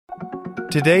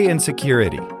Today in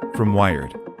Security from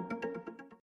Wired.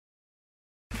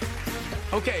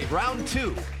 Okay, round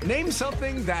two. Name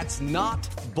something that's not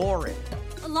boring.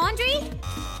 A laundry?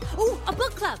 Ooh, a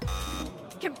book club.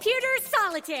 Computer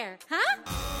solitaire, huh?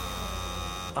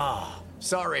 Ah,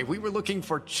 sorry, we were looking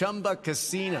for Chumba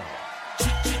Casino.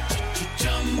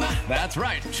 That's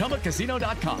right,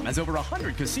 ChumbaCasino.com has over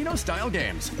 100 casino-style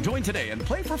games. Join today and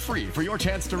play for free for your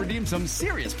chance to redeem some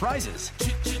serious prizes.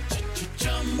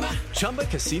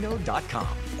 ChumbaCasino.com.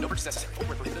 No purchase necessary. Void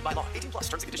where prohibited by law. 18+.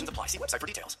 Terms and conditions apply. See website for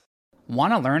details.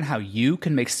 Want to learn how you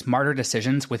can make smarter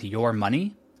decisions with your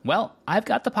money? Well, I've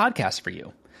got the podcast for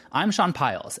you. I'm Sean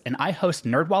Piles, and I host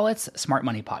NerdWallet's Smart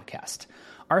Money Podcast.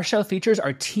 Our show features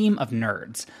our team of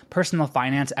nerds, personal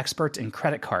finance experts in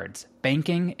credit cards,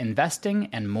 banking, investing,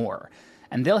 and more.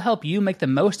 And they'll help you make the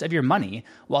most of your money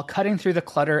while cutting through the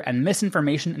clutter and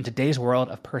misinformation in today's world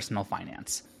of personal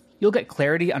finance. You'll get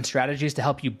clarity on strategies to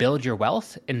help you build your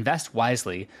wealth, invest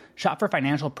wisely, shop for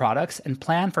financial products, and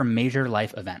plan for major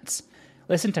life events.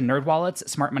 Listen to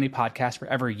NerdWallet's Smart Money Podcast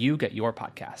wherever you get your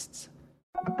podcasts.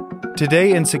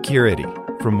 Today in Security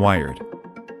from Wired.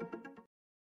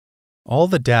 All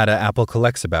the data Apple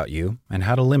collects about you and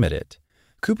how to limit it.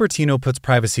 Cupertino puts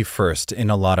privacy first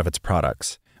in a lot of its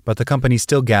products, but the company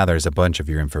still gathers a bunch of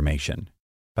your information.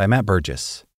 By Matt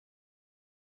Burgess.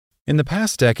 In the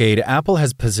past decade, Apple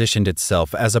has positioned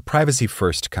itself as a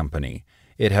privacy-first company.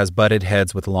 It has butted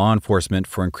heads with law enforcement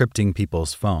for encrypting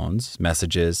people's phones,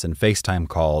 messages, and FaceTime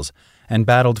calls, and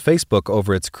battled Facebook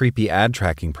over its creepy ad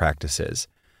tracking practices.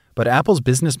 But Apple's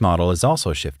business model is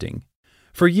also shifting.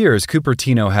 For years,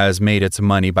 Cupertino has made its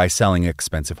money by selling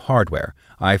expensive hardware,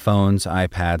 iPhones,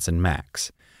 iPads, and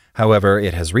Macs. However,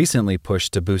 it has recently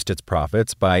pushed to boost its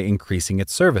profits by increasing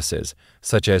its services,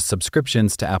 such as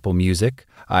subscriptions to Apple Music,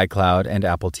 iCloud, and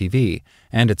Apple TV,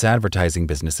 and its advertising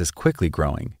business is quickly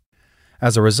growing.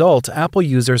 As a result, Apple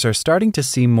users are starting to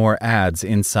see more ads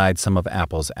inside some of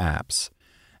Apple's apps.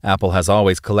 Apple has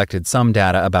always collected some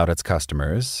data about its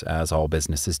customers, as all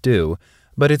businesses do,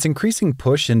 but its increasing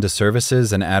push into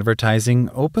services and advertising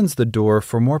opens the door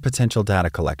for more potential data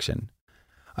collection.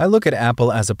 I look at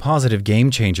Apple as a positive game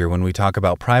changer when we talk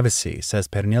about privacy, says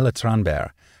Pernille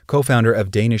Tranberg, co-founder of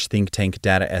Danish think tank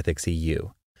Data Ethics EU.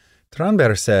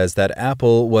 Tranberg says that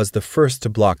Apple was the first to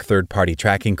block third-party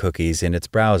tracking cookies in its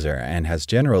browser and has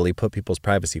generally put people's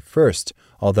privacy first,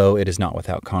 although it is not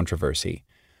without controversy.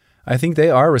 I think they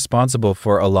are responsible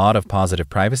for a lot of positive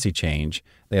privacy change.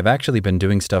 They have actually been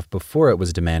doing stuff before it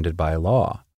was demanded by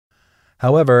law.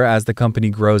 However, as the company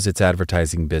grows its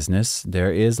advertising business,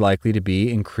 there is likely to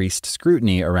be increased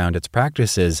scrutiny around its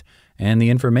practices and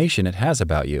the information it has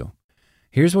about you.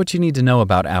 Here's what you need to know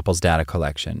about Apple's data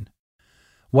collection.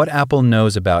 What Apple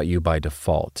knows about you by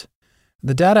default.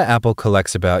 The data Apple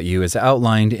collects about you is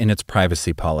outlined in its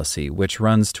privacy policy, which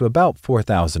runs to about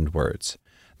 4,000 words.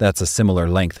 That's a similar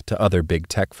length to other big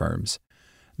tech firms.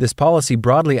 This policy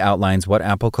broadly outlines what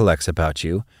Apple collects about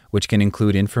you, which can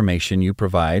include information you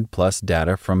provide plus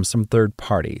data from some third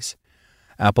parties.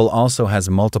 Apple also has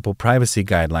multiple privacy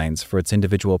guidelines for its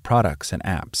individual products and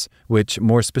apps, which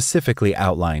more specifically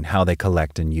outline how they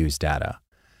collect and use data.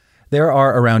 There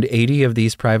are around 80 of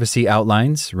these privacy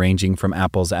outlines, ranging from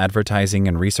Apple's advertising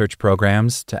and research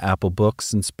programs to Apple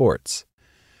Books and sports.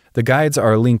 The guides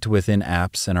are linked within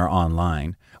apps and are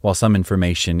online. While some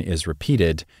information is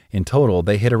repeated, in total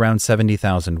they hit around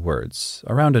 70,000 words,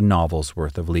 around a novel's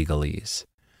worth of legalese.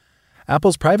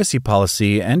 Apple's privacy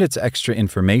policy and its extra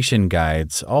information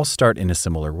guides all start in a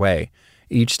similar way,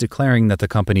 each declaring that the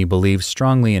company believes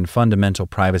strongly in fundamental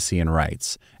privacy and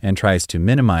rights and tries to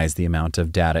minimize the amount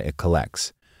of data it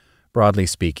collects. Broadly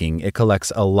speaking, it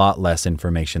collects a lot less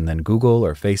information than Google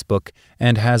or Facebook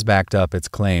and has backed up its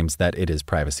claims that it is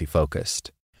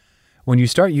privacy-focused. When you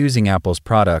start using Apple's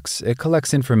products, it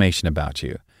collects information about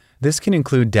you. This can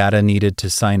include data needed to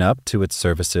sign up to its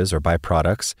services or buy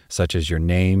products, such as your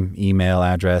name, email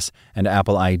address, and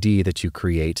Apple ID that you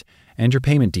create, and your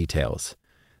payment details.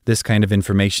 This kind of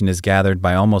information is gathered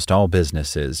by almost all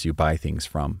businesses you buy things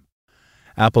from.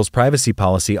 Apple's privacy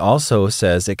policy also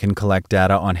says it can collect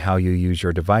data on how you use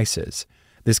your devices.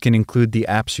 This can include the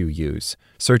apps you use,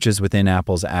 searches within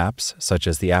Apple's apps, such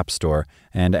as the App Store,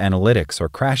 and analytics or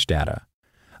crash data.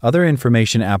 Other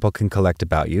information Apple can collect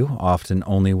about you, often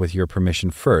only with your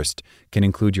permission first, can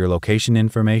include your location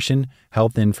information,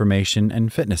 health information,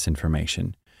 and fitness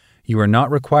information. You are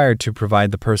not required to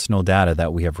provide the personal data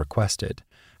that we have requested.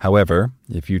 However,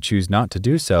 if you choose not to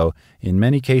do so, in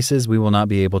many cases we will not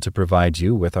be able to provide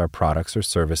you with our products or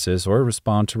services or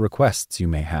respond to requests you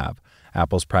may have,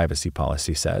 Apple's privacy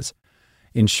policy says.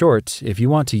 In short, if you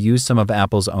want to use some of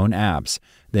Apple's own apps,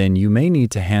 then you may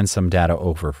need to hand some data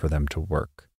over for them to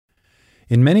work.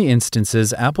 In many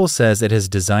instances, Apple says it has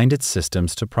designed its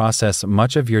systems to process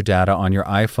much of your data on your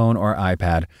iPhone or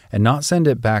iPad and not send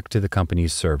it back to the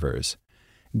company's servers.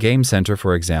 Game Center,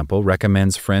 for example,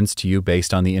 recommends friends to you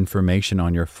based on the information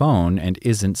on your phone and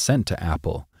isn't sent to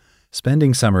Apple.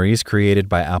 Spending summaries created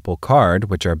by Apple Card,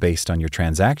 which are based on your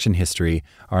transaction history,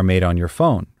 are made on your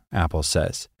phone, Apple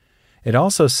says. It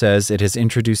also says it has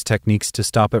introduced techniques to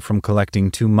stop it from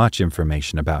collecting too much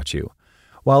information about you.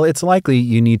 While it's likely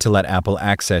you need to let Apple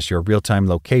access your real-time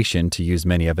location to use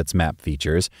many of its map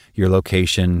features, your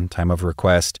location, time of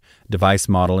request, device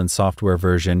model and software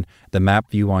version, the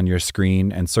map view on your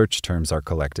screen, and search terms are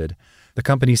collected. The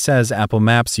company says Apple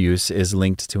Maps use is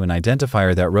linked to an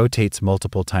identifier that rotates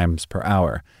multiple times per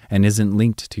hour and isn't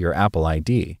linked to your Apple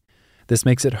ID. This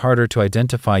makes it harder to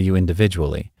identify you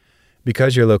individually.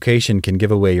 Because your location can give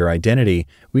away your identity,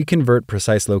 we convert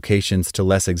precise locations to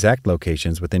less exact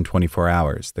locations within 24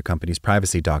 hours, the company's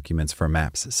privacy documents for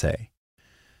Maps say.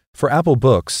 For Apple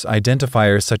Books,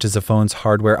 identifiers such as a phone's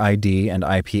hardware ID and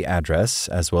IP address,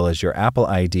 as well as your Apple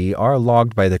ID, are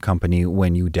logged by the company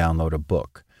when you download a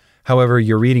book. However,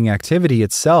 your reading activity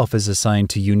itself is assigned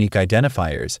to unique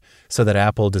identifiers, so that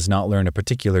Apple does not learn a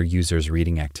particular user's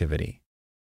reading activity.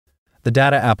 The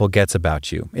data Apple gets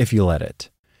about you, if you let it.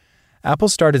 Apple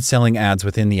started selling ads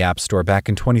within the App Store back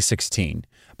in 2016,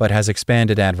 but has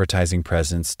expanded advertising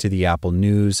presence to the Apple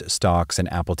News, Stocks,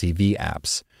 and Apple TV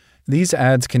apps. These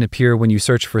ads can appear when you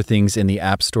search for things in the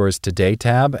App Store's Today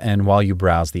tab and while you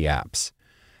browse the apps.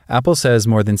 Apple says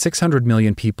more than 600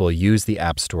 million people use the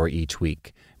App Store each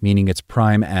week, meaning it's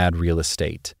prime ad real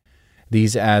estate.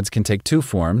 These ads can take two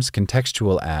forms: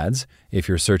 contextual ads. If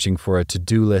you're searching for a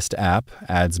to-do list app,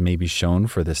 ads may be shown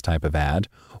for this type of ad,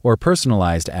 or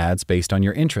personalized ads based on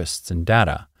your interests and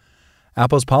data.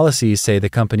 Apple's policies say the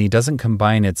company doesn't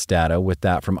combine its data with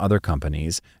that from other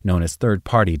companies, known as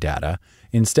third-party data.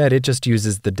 Instead, it just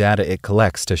uses the data it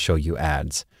collects to show you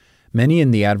ads. Many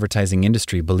in the advertising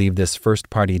industry believe this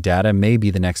first-party data may be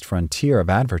the next frontier of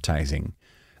advertising.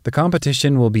 The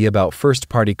competition will be about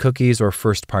first-party cookies or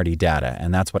first-party data,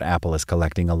 and that's what Apple is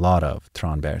collecting a lot of,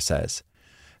 Tranberg says.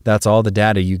 That's all the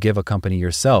data you give a company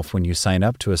yourself when you sign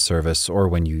up to a service or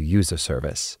when you use a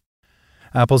service.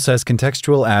 Apple says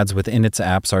contextual ads within its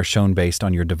apps are shown based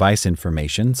on your device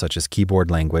information, such as keyboard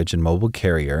language and mobile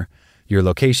carrier, your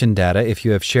location data if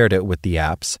you have shared it with the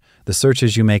apps, the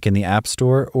searches you make in the App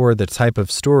Store, or the type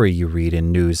of story you read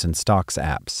in News and Stocks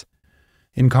apps.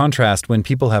 In contrast, when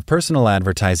people have personal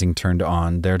advertising turned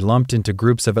on, they're lumped into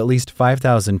groups of at least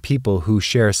 5,000 people who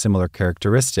share similar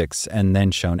characteristics and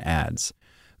then shown ads.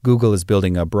 Google is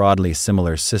building a broadly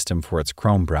similar system for its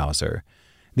Chrome browser.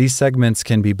 These segments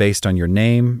can be based on your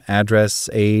name, address,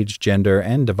 age, gender,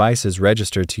 and devices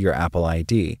registered to your Apple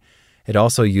ID. It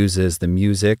also uses the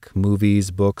music,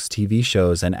 movies, books, TV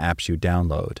shows, and apps you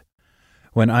download.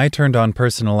 When I turned on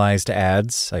personalized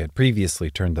ads, I had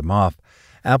previously turned them off,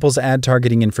 Apple's ad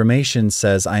targeting information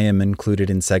says I am included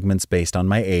in segments based on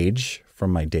my age,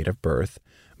 from my date of birth,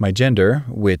 my gender,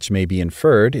 which may be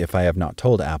inferred if I have not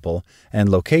told Apple, and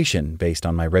location based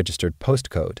on my registered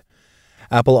postcode.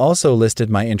 Apple also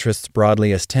listed my interests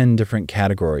broadly as 10 different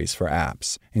categories for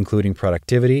apps, including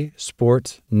productivity,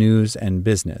 sport, news, and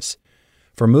business.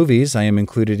 For movies, I am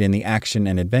included in the action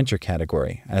and adventure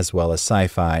category, as well as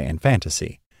sci-fi and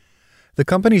fantasy. The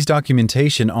company's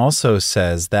documentation also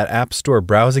says that App Store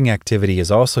browsing activity is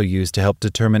also used to help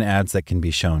determine ads that can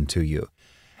be shown to you.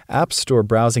 App Store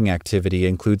browsing activity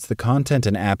includes the content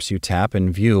and apps you tap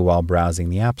and view while browsing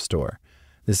the App Store.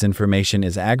 This information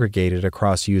is aggregated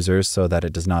across users so that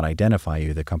it does not identify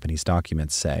you, the company's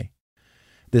documents say.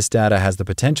 This data has the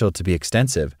potential to be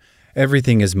extensive.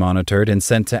 Everything is monitored and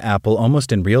sent to Apple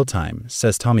almost in real time,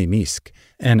 says Tommy Misk,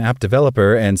 an app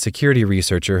developer and security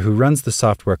researcher who runs the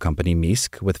software company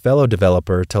Misk with fellow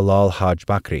developer Talal Haj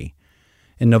Bakri.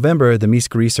 In November, the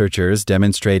Misk researchers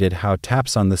demonstrated how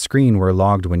taps on the screen were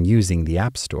logged when using the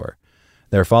App Store.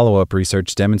 Their follow-up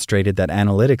research demonstrated that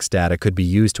analytics data could be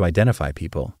used to identify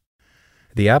people.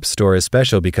 The App Store is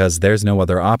special because there's no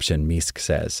other option, Misk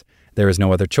says. There is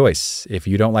no other choice. If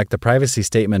you don't like the privacy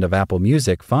statement of Apple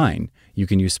Music, fine. You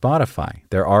can use Spotify.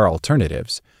 There are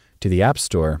alternatives. To the App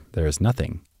Store, there is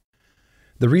nothing.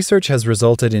 The research has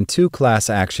resulted in 2 class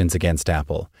actions against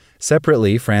Apple.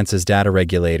 Separately, France's data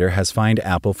regulator has fined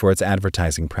Apple for its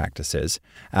advertising practices.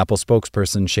 Apple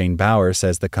spokesperson Shane Bauer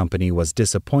says the company was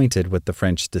disappointed with the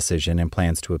French decision and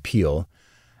plans to appeal.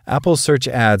 Apple's search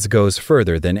ads goes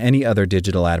further than any other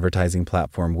digital advertising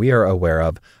platform we are aware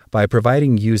of by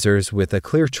providing users with a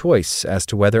clear choice as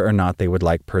to whether or not they would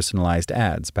like personalized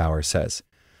ads, Bauer says.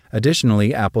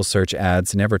 Additionally, Apple Search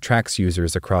Ads never tracks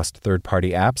users across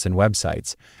third-party apps and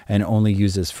websites and only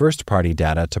uses first-party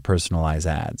data to personalize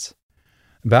ads.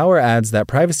 Bauer adds that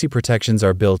privacy protections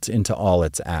are built into all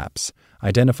its apps.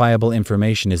 Identifiable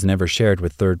information is never shared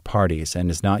with third parties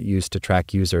and is not used to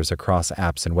track users across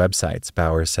apps and websites,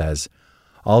 Bauer says.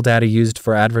 All data used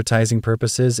for advertising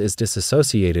purposes is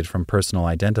disassociated from personal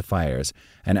identifiers,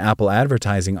 and Apple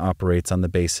advertising operates on the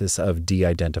basis of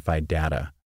de-identified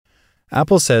data.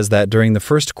 Apple says that during the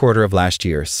first quarter of last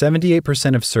year,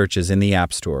 78% of searches in the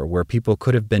App Store where people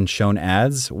could have been shown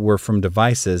ads were from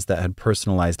devices that had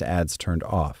personalized ads turned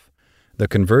off. The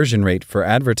conversion rate for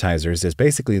advertisers is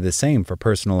basically the same for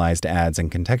personalized ads and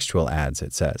contextual ads,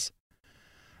 it says.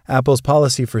 Apple's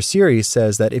policy for Siri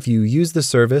says that if you use the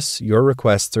service, your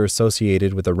requests are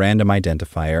associated with a random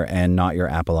identifier and not your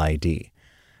Apple ID.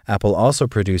 Apple also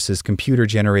produces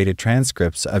computer-generated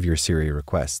transcripts of your Siri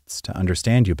requests to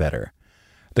understand you better.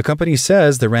 The company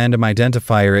says the random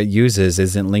identifier it uses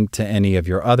isn't linked to any of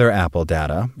your other Apple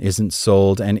data, isn't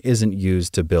sold, and isn't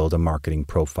used to build a marketing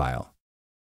profile.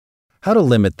 How to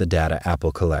limit the data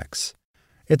Apple collects.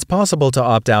 It's possible to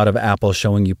opt out of Apple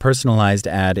showing you personalized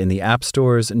ad in the App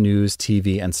Store's News,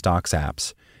 TV, and Stocks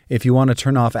apps. If you want to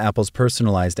turn off Apple's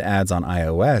personalized ads on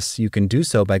iOS, you can do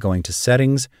so by going to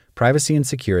Settings, Privacy and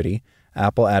Security,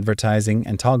 Apple Advertising,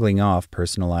 and toggling off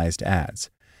personalized ads.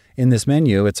 In this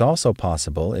menu, it's also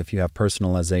possible, if you have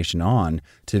personalization on,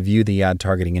 to view the ad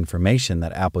targeting information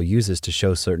that Apple uses to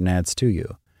show certain ads to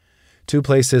you. Two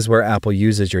places where Apple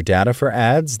uses your data for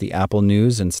ads, the Apple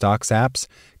News and Stocks apps,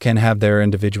 can have their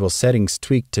individual settings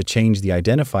tweaked to change the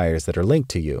identifiers that are linked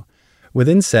to you.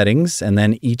 Within Settings, and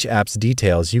then each app's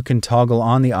details, you can toggle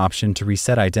on the option to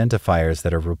reset identifiers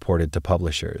that are reported to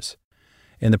publishers.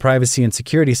 In the Privacy and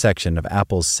Security section of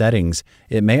Apple's Settings,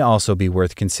 it may also be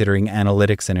worth considering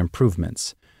analytics and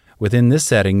improvements. Within this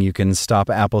setting, you can stop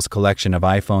Apple's collection of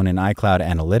iPhone and iCloud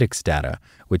analytics data,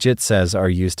 which it says are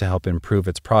used to help improve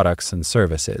its products and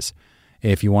services.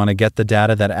 If you want to get the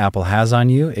data that Apple has on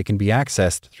you, it can be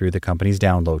accessed through the company's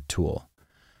download tool.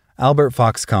 Albert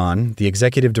Foxconn, the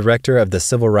executive director of the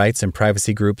civil rights and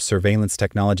privacy group Surveillance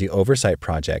Technology Oversight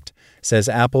Project, says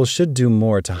Apple should do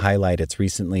more to highlight its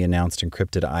recently announced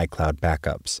encrypted iCloud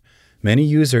backups. Many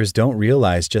users don't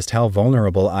realize just how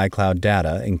vulnerable iCloud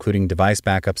data, including device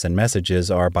backups and messages,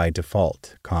 are by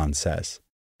default, Khan says.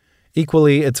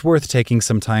 Equally, it's worth taking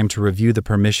some time to review the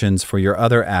permissions for your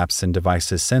other apps and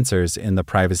devices sensors in the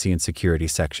Privacy and Security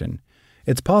section.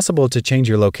 It's possible to change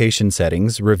your location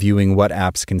settings, reviewing what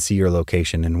apps can see your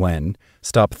location and when,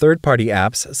 stop third-party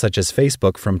apps such as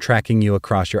Facebook from tracking you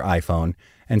across your iPhone,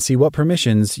 and see what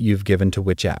permissions you've given to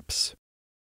which apps.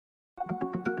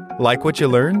 Like what you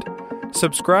learned?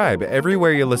 Subscribe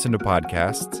everywhere you listen to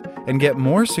podcasts and get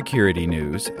more security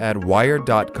news at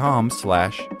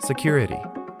wired.com/security.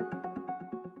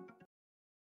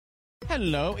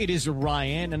 Hello, it is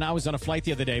Ryan, and I was on a flight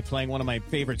the other day playing one of my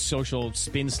favorite social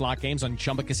spin slot games on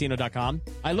ChumbaCasino.com.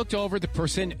 I looked over at the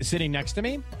person sitting next to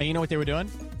me, and you know what they were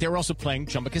doing? They were also playing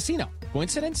Chumba Casino.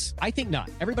 Coincidence? I think not.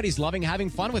 Everybody's loving having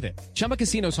fun with it. Chumba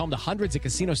Casino is home to hundreds of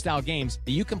casino-style games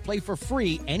that you can play for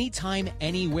free anytime,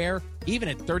 anywhere, even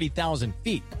at 30,000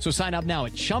 feet. So sign up now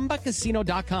at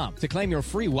ChumbaCasino.com to claim your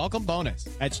free welcome bonus.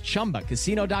 That's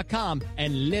ChumbaCasino.com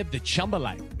and live the Chumba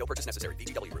life. No purchase necessary.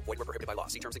 VGW. Void where prohibited by law.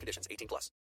 See terms and conditions. 18+.